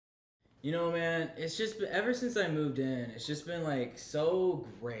You know, man, it's just been, ever since I moved in, it's just been like so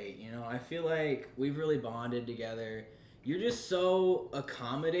great. You know, I feel like we've really bonded together. You're just so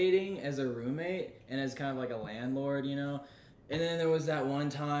accommodating as a roommate and as kind of like a landlord, you know. And then there was that one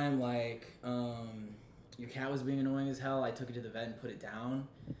time, like, your cat was being annoying as hell. I took it to the vet and put it down.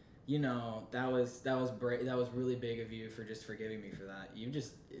 You know, that was really big of you for just forgiving me for that. You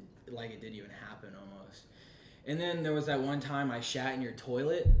just like it didn't even happen almost. And then there was that one time I shat in your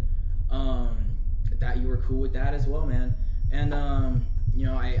toilet. Um, that you were cool with that as well, man. And you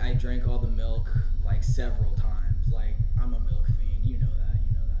know, I drank all the milk like several times. Like I'm a milk fiend, you know that,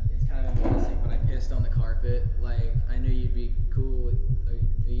 you know that. It's kind of embarrassing, but I pissed on the carpet. Like I knew you'd be cool with.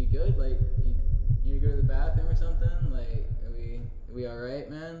 Are you good? Like you go to the bathroom or something? Like are we all right,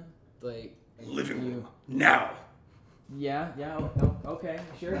 man? Like Living room now. Yeah. Okay.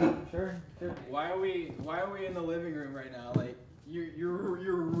 Sure. Why are we in the living room right now? Like you're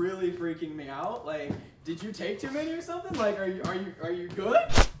really freaking me out. Like, did you take too many or something? Like, are you good?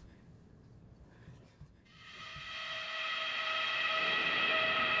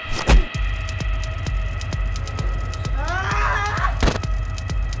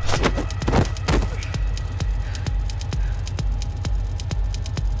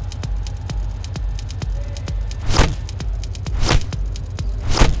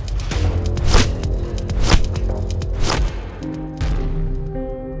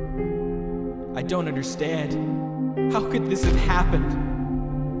 I don't understand. How could this have happened?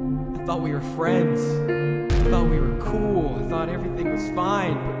 I thought we were friends. I thought we were cool. I thought everything was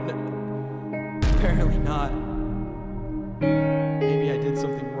fine, but apparently not. Maybe I did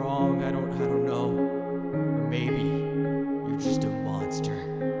something wrong. I don't know. Or maybe you're just a monster.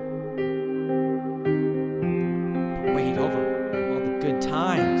 But wait, all the good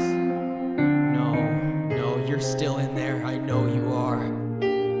times. No, you're still in there. I know you are.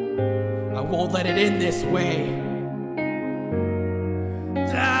 I won't let it end this way.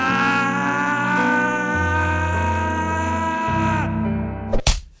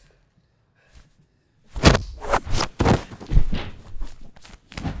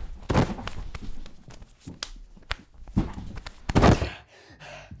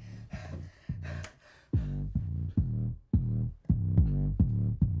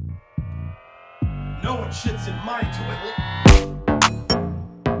 No one shits in my toilet.